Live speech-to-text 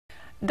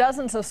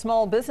Dozens of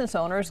small business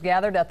owners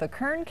gathered at the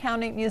Kern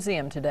County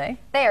Museum today.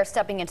 They are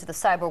stepping into the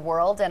cyber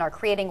world and are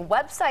creating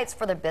websites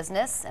for their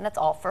business, and it's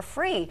all for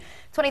free.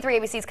 23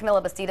 ABC's Camila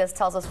Bastidas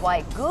tells us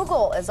why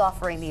Google is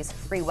offering these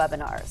free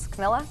webinars.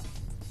 Camila?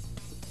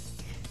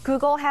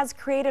 Google has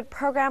created a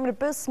program to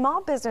boost small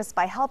business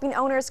by helping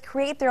owners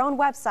create their own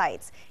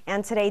websites.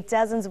 And today,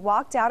 dozens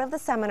walked out of the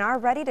seminar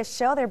ready to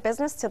show their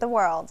business to the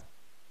world.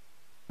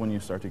 When you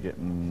start to get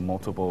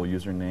multiple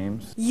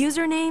usernames,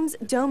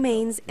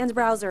 domains, and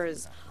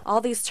browsers.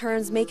 All these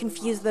terms may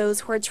confuse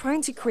those who are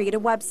trying to create a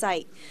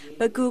website.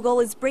 But Google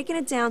is breaking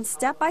it down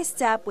step by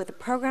step with a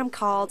program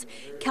called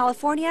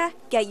California,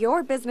 Get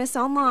Your Business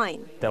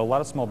Online. That a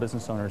lot of small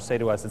business owners say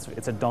to us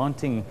it's a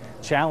daunting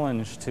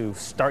challenge to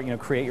start,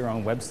 create your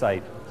own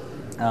website.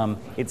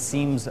 It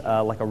seems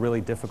like a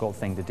really difficult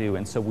thing to do,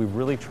 and so we're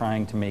really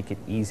trying to make it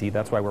easy.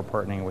 That's why we're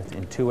partnering with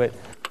Intuit.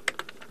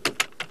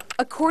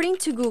 According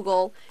to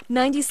Google,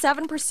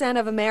 97%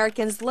 of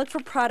Americans look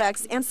for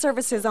products and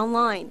services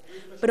online,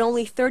 but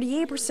only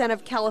 38%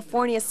 of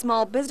California's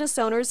small business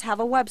owners have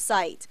a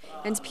website,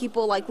 and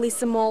people like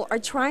Lisa Mole are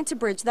trying to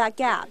bridge that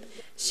gap.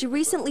 She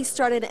recently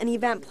started an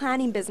event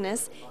planning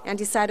business and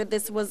decided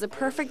this was the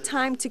perfect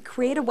time to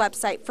create a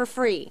website for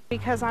free.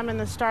 Because I'm in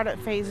the startup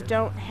phase,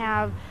 don't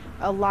have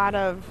a lot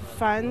of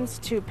funds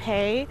to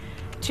pay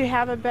to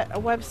have a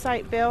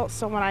website built,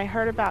 so when I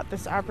heard about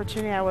this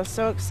opportunity, I was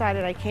so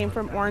excited. I came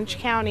from Orange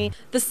County.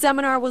 The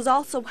seminar was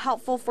also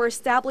helpful for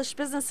established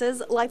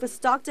businesses like the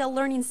Stockdale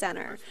Learning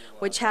Center,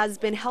 which has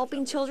been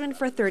helping children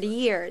for 30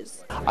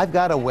 years. I've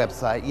got a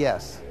website,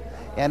 yes,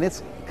 and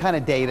it's kind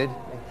of dated,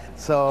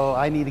 so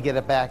I need to get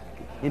it back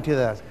into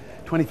the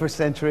 21st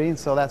century, and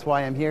so that's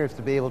why I'm here, is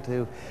to be able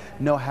to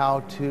know how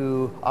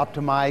to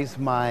optimize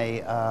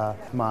my,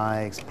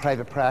 my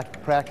private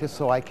practice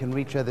so I can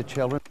reach other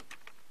children.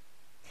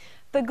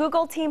 The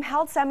Google team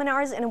held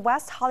seminars in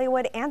West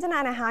Hollywood and in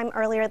Anaheim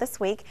earlier this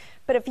week.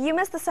 But if you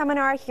missed the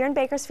seminar here in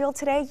Bakersfield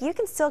today, you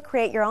can still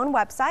create your own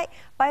website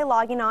by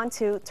logging on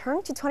to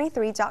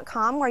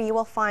turn223.com, where you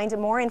will find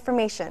more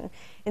information.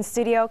 In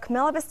studio,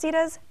 Camila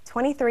Bastidas,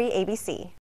 23 ABC.